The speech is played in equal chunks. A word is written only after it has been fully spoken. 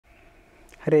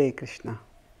Hare Krishna.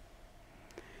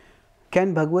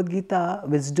 Can Bhagavad Gita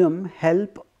wisdom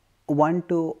help one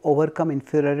to overcome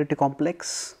inferiority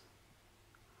complex?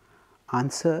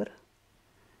 Answer: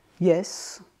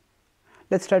 yes.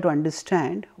 Let's try to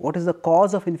understand what is the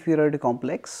cause of inferiority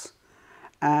complex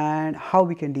and how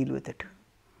we can deal with it,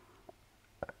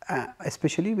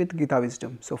 especially with Gita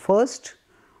wisdom. So, first,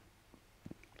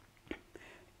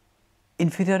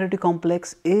 inferiority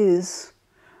complex is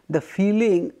the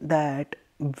feeling that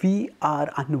we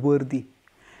are unworthy,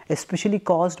 especially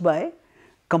caused by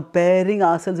comparing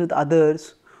ourselves with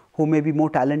others who may be more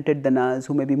talented than us,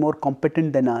 who may be more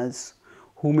competent than us,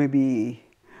 who may be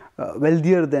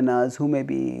wealthier than us, who may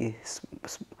be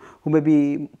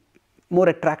more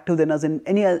attractive than us in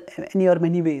any or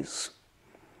many ways.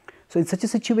 So, in such a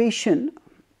situation,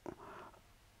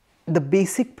 the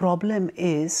basic problem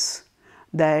is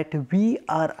that we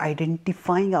are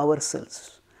identifying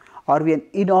ourselves, or we are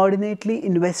inordinately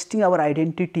investing our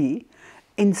identity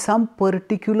in some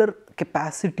particular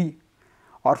capacity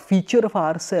or feature of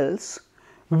ourselves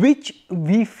which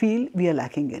we feel we are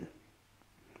lacking in.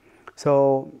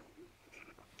 So,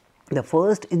 the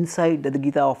first insight that the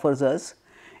Gita offers us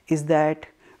is that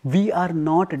we are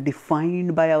not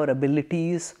defined by our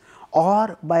abilities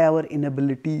or by our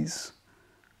inabilities.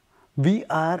 We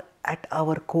are at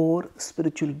our core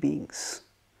spiritual beings,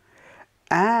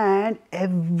 and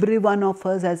every one of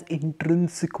us has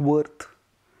intrinsic worth,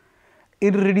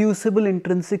 irreducible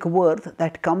intrinsic worth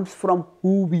that comes from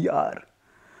who we are,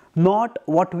 not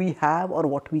what we have or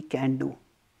what we can do.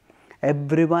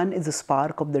 Everyone is a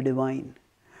spark of the divine,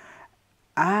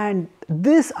 and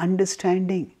this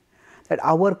understanding that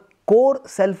our core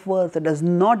self-worth does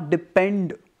not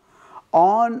depend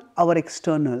on our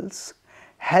externals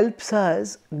helps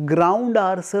us ground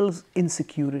ourselves in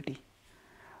security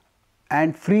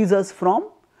and frees us from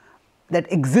that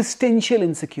existential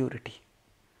insecurity,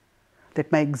 that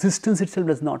my existence itself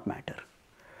does not matter.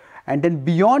 And then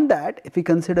beyond that, if we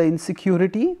consider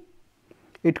insecurity,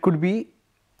 it could be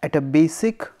at a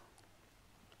basic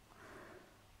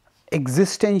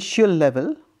existential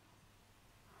level,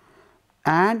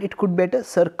 and it could be at a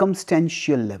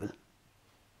circumstantial level.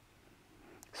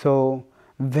 So,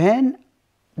 when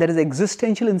there is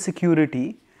existential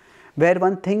insecurity, where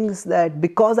one thinks that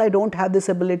because I don't have this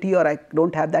ability or I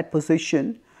don't have that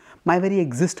position, my very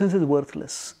existence is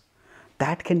worthless,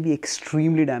 that can be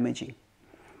extremely damaging.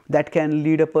 That can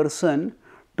lead a person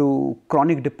to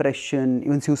chronic depression,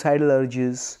 even suicidal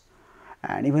urges,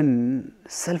 and even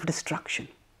self-destruction.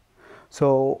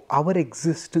 So, our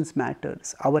existence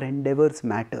matters, our endeavors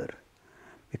matter,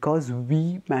 because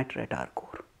we matter at our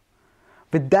core.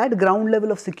 With that ground level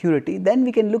of security, then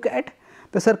we can look at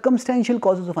the circumstantial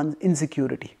causes of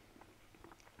insecurity.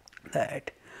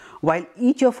 That while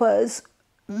each of us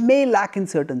may lack in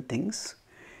certain things,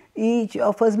 each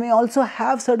of us may also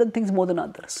have certain things more than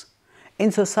others.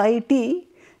 In society,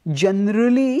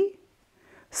 generally,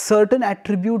 certain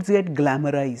attributes get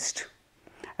glamorized.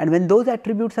 And when those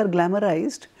attributes are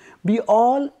glamorized, we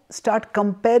all start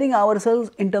comparing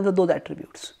ourselves in terms of those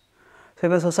attributes. So,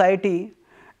 if a society,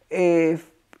 if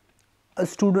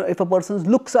a person's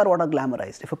looks are what are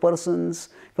glamorized,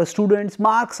 if a student's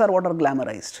marks are what are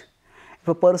glamorized, if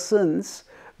a person's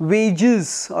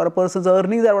wages or a person's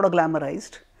earnings are what are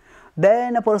glamorized,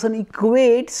 then a person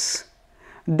equates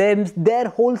their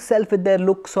whole self with their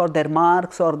looks or their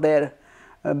marks or their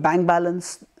bank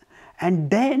balance, and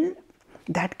then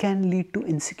that can lead to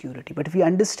insecurity. But if we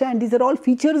understand these are all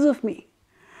features of me,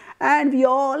 and we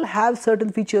all have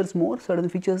certain features more, certain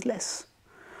features less,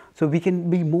 so we can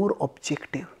be more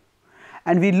objective,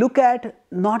 and we look at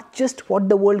not just what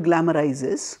the world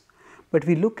glamorizes, but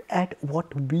we look at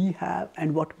what we have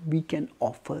and what we can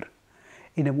offer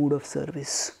in a mood of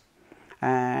service.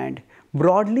 And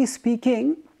broadly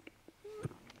speaking,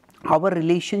 our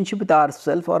relationship with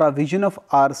ourselves or our vision of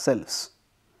ourselves,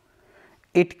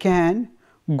 it can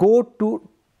go to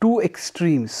two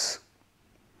extremes.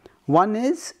 One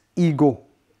is ego,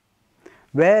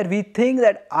 where we think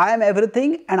that I am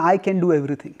everything and I can do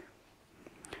everything.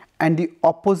 And the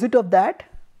opposite of that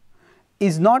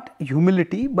is not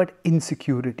humility but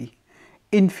insecurity,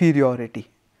 inferiority,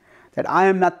 that I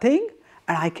am nothing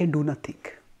and I can do nothing.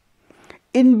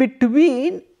 In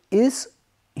between is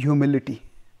humility,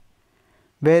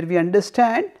 where we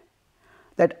understand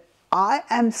that I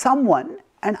am someone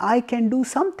and I can do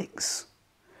some things.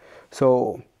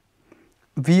 So,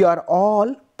 we are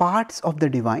all parts of the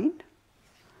divine,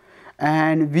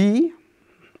 and we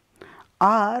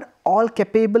are all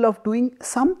capable of doing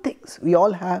some things. We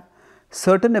all have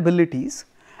certain abilities,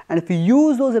 and if we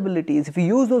use those abilities, if we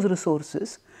use those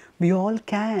resources, we all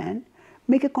can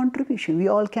make a contribution. We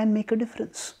all can make a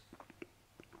difference.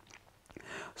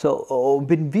 So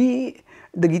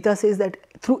the Gita says that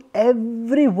through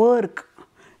every work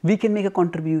we can make a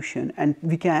contribution and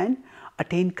we can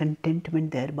attain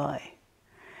contentment thereby.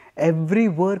 Every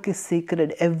work is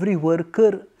sacred, every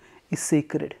worker is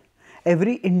sacred.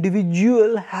 Every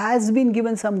individual has been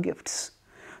given some gifts.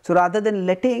 So rather than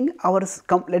letting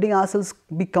ourselves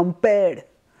be compared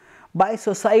by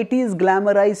society's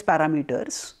glamorized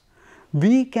parameters,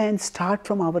 we can start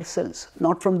from ourselves,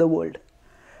 not from the world,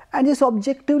 and just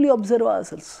objectively observe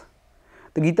ourselves.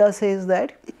 The Gita says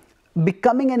that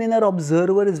becoming an inner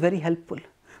observer is very helpful.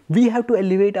 We have to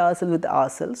elevate ourselves with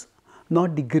ourselves,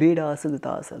 not degrade ourselves with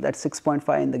ourselves. That's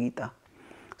 6.5 in the Gita.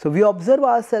 So we observe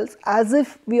ourselves as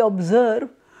if we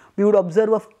would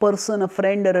observe a person, a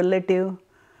friend, a relative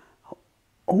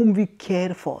whom we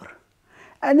care for.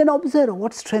 And then observe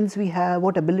what strengths we have,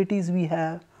 what abilities we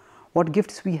have, what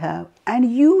gifts we have,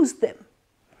 and use them.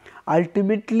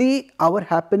 Ultimately, our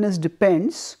happiness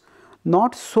depends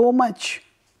not so much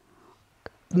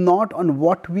not on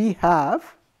what we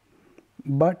have,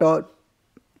 but on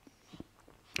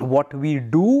what we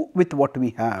do with what we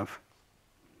have.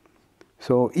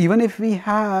 So even if we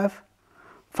have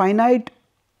finite,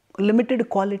 limited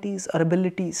qualities or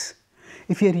abilities,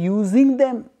 if we are using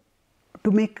them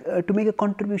to make a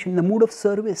contribution in the mood of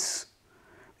service,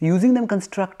 using them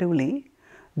constructively,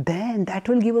 then that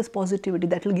will give us positivity,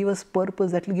 that will give us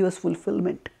purpose, that will give us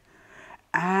fulfillment,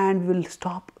 and we'll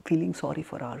stop feeling sorry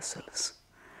for ourselves.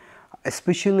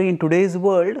 Especially in today's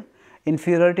world,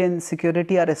 inferiority and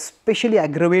insecurity are especially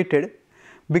aggravated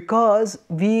because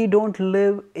we don't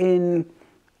live in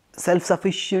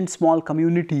self-sufficient small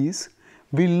communities.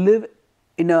 We live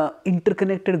in an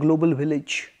interconnected global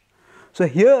village. So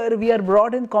here we are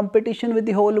brought in competition with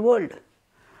the whole world.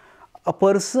 A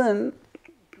person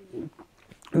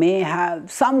may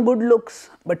have some good looks,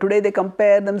 but today they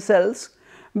compare themselves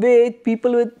with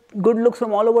people with good looks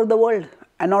from all over the world.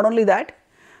 And not only that,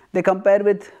 they compare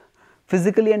with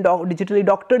physically and digitally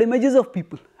doctored images of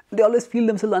people. They always feel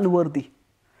themselves unworthy.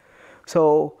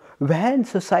 So when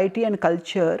society and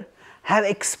culture have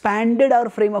expanded our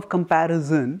frame of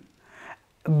comparison,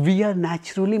 we are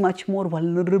naturally much more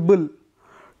vulnerable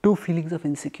to feelings of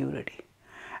insecurity.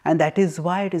 And that is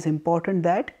why it is important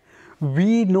that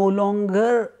we no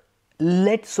longer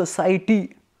let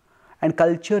society and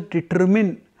culture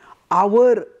determine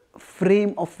our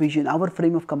frame of vision, our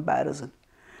frame of comparison.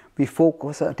 We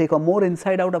focus, take a more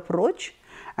inside-out approach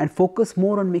and focus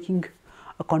more on making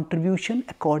a contribution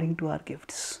according to our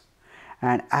gifts.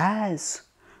 And as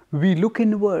we look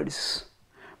inwards,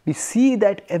 we see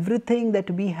that everything that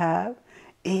we have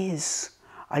is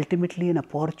ultimately an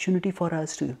opportunity for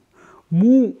us to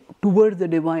move towards the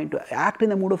divine, to act in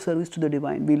the mood of service to the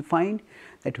divine. We'll find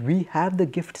that we have the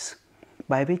gifts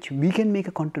by which we can make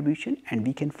a contribution and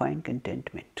we can find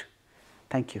contentment.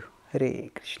 Thank you. Hare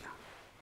Krishna.